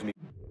that gives me...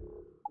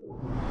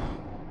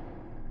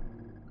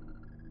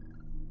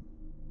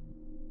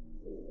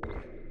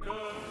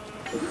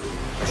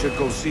 I should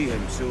go see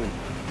him soon.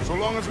 So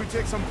long as we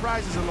take some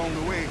prizes along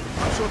the way,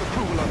 I'm sure the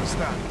crew will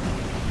understand.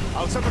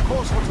 I'll set the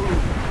course for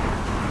Tulum.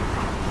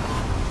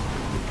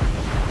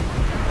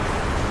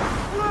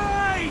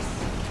 Race!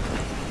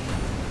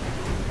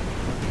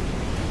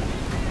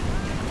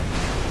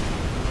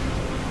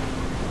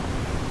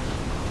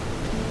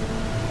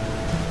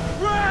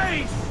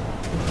 Race!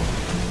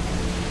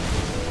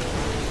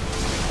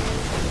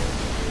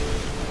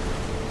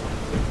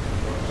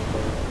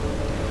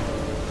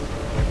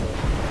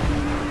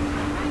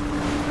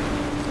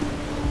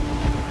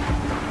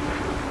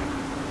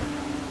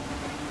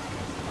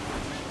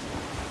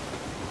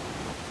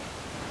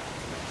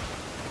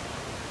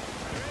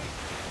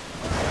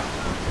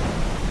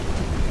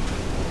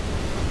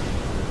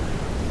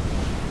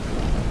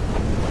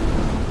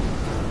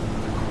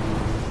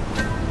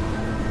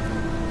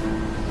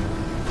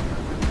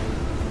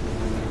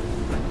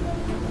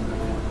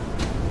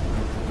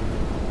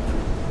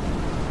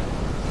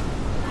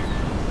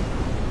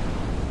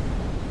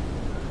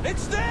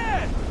 It's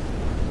there!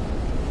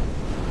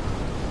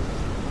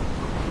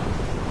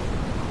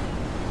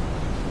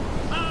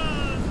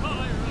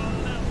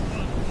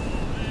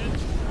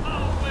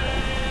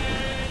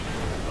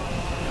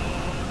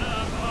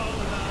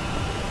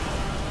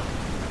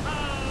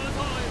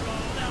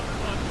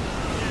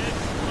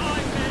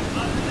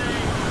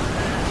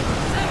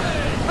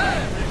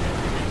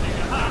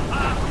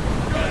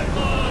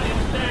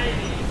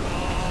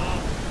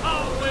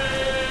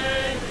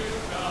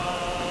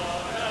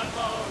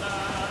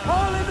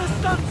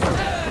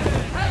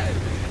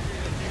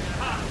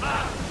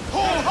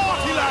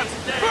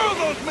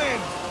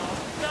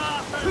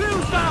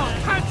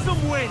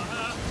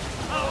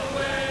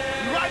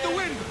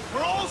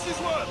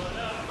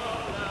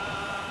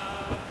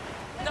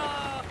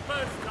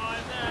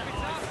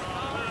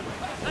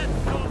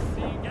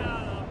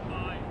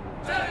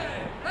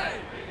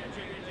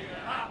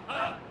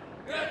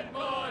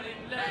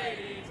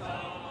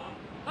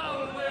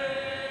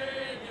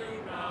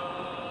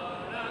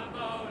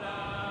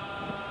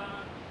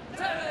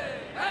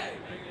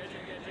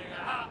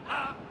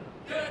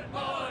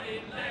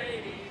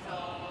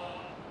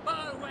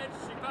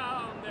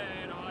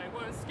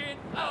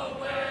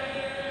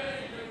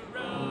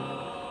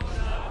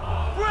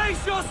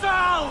 Brace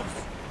yourselves!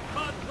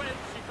 But when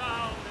she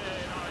found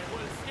it, I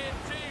was skin.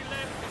 She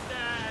left me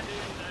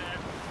standing there.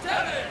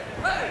 Tell me,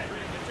 hey!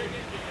 Bring the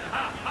chicken here,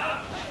 ha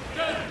ha!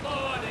 Good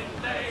morning,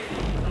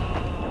 ladies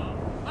all.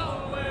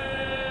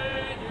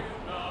 Away you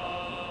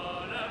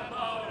gonna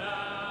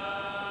motor.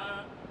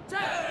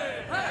 Tell me,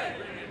 hey!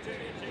 Bring the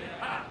chicken here,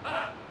 ha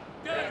ha!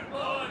 Good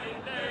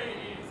morning,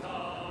 ladies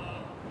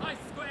all. I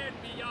squared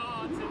me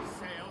yards and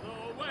sailed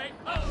away.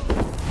 Oh!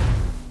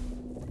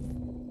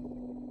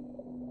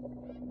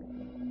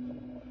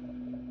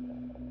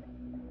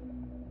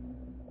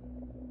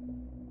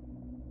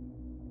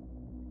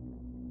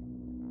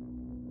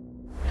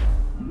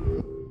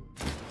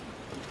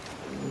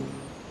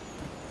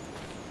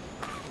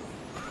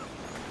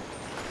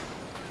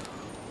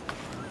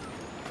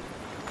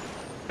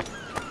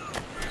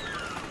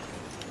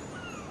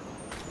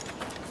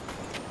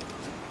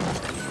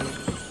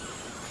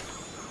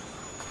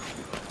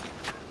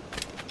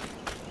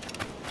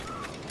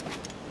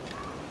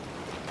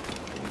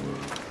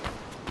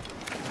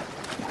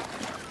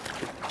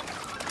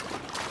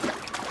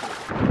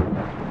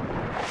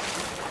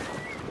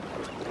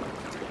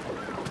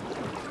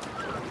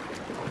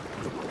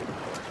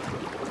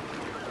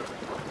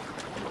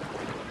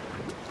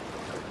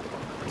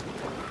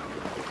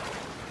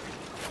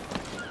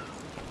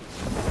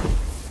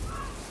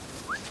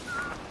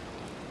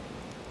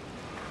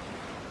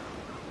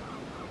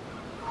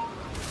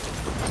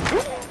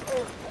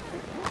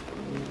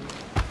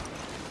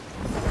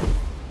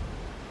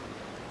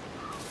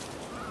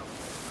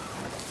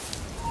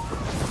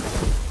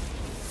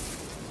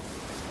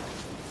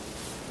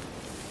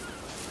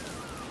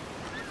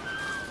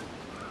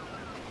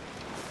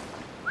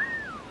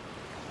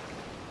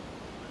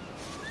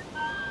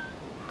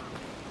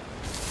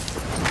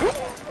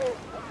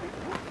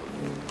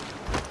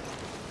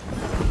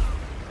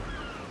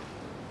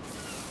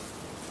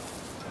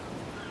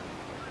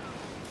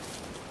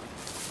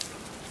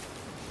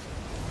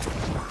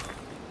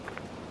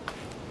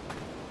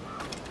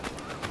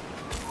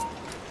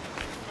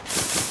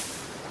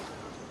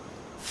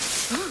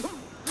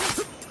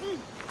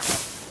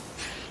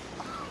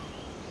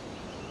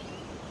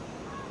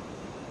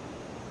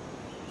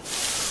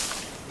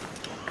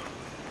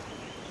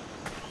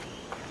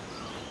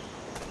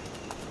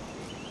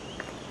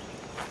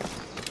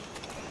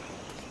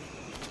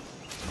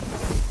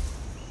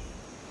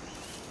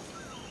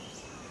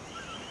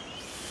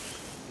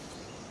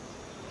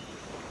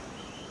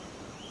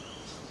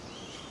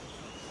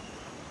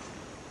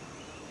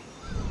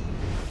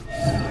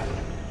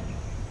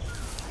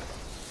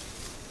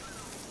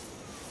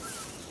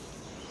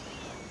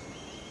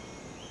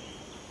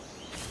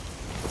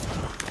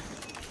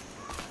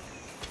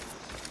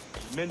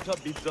 Mentor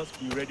bids us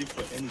be ready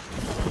for anything.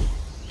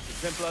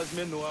 The Templars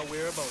may know our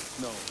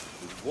whereabouts now.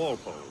 With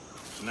Walpole,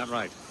 isn't that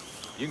right?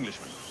 The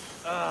Englishman.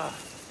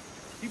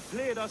 He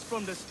played us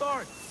from the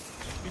start.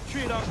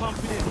 Betrayed our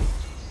confidence.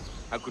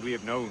 How could we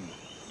have known?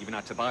 Even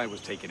our Tobiah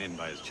was taken in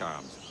by his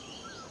charms.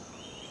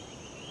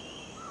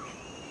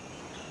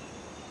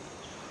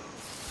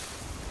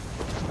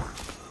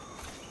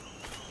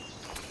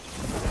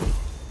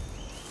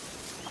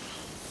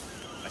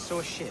 I saw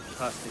a ship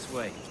pass this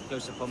way,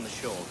 close upon the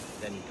shore,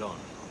 then gone.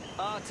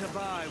 Our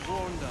Tobiah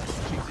warned us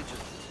to be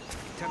vigilant.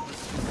 Templars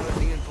have been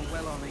closing in for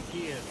well on a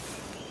year.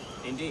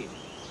 Indeed,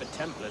 but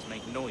Templars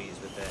make noise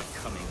with their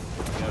coming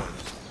and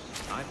goes.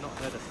 I've not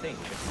heard a thing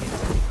but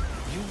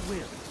his. You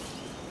will.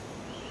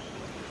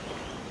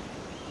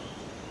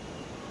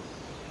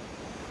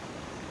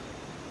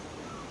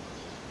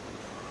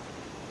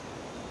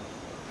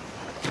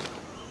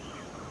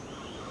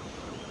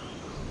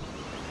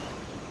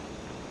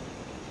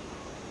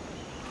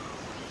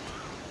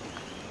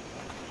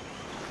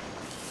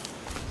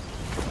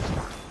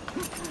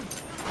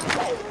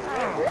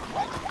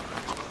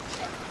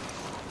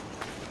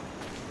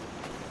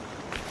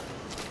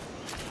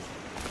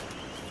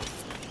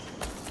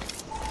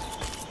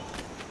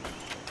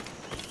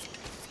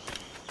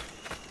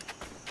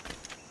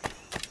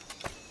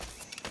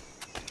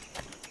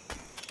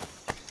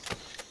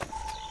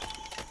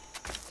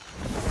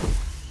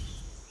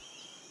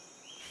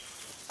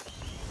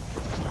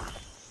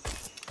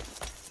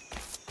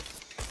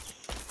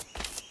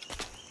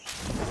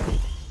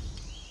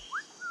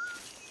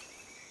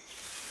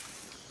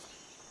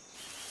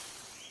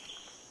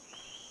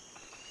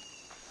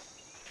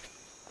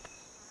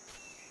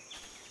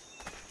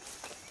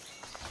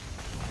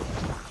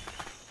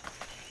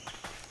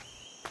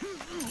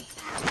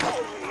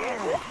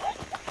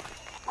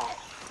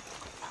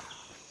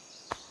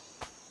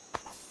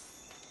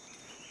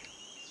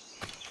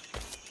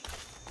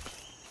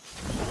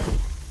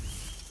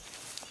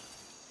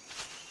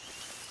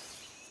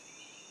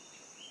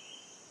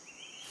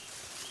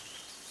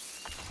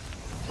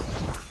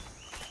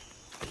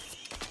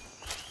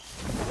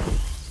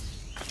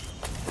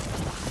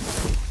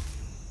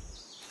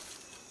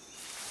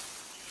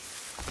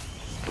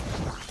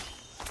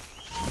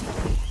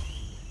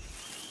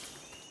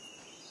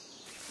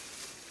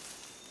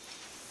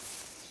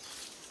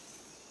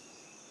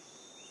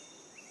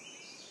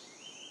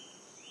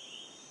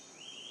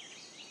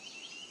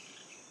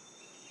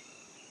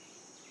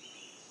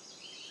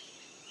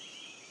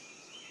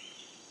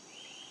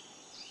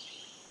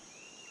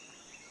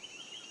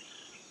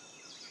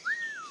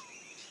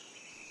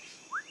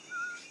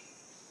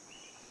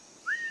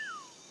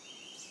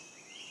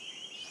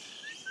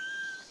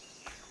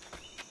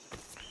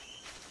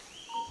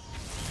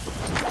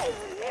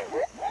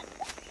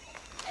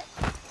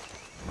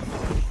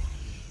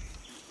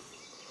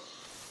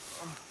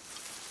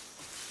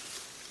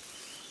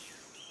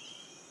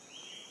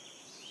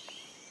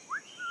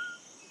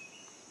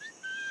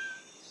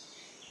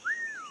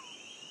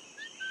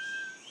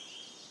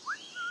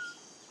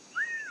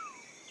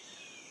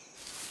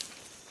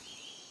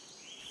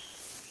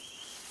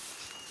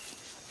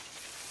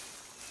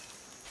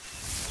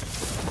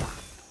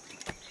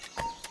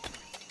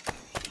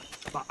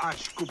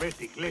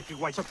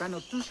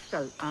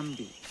 Sakanotuskal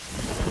ambi.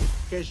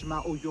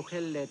 Keshma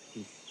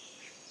uyuheleti.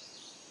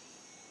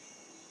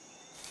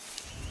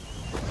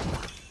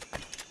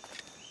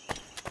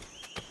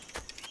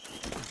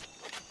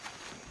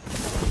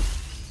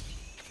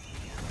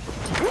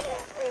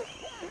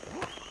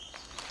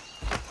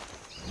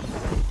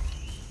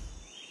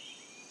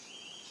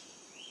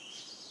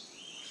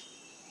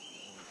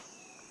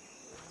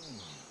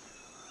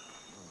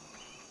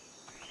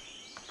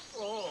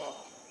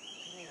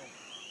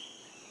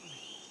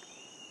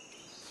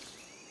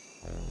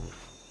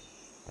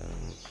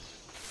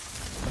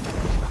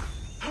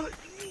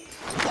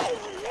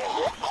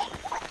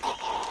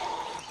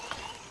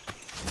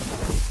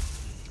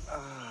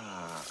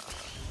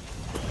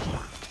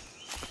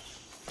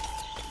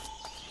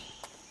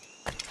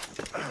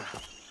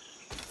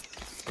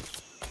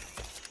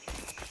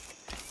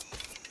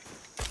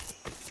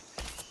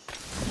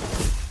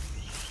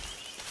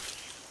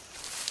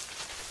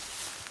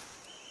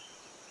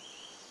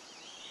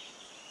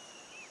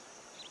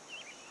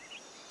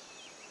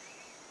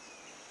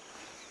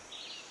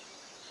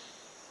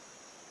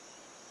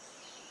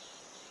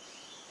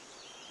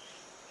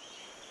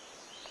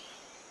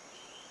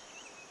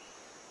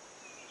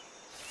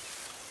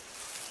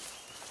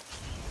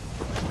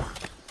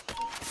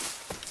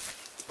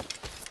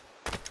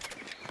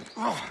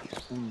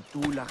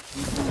 Kuntula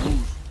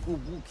kiturus,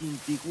 kubukin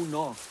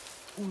tikuno,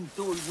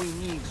 kuntol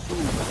winig su,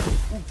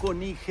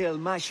 ukonigel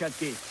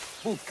mashake,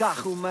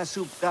 bukaju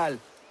masuptal,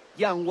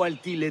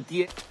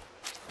 yanwaltiletie.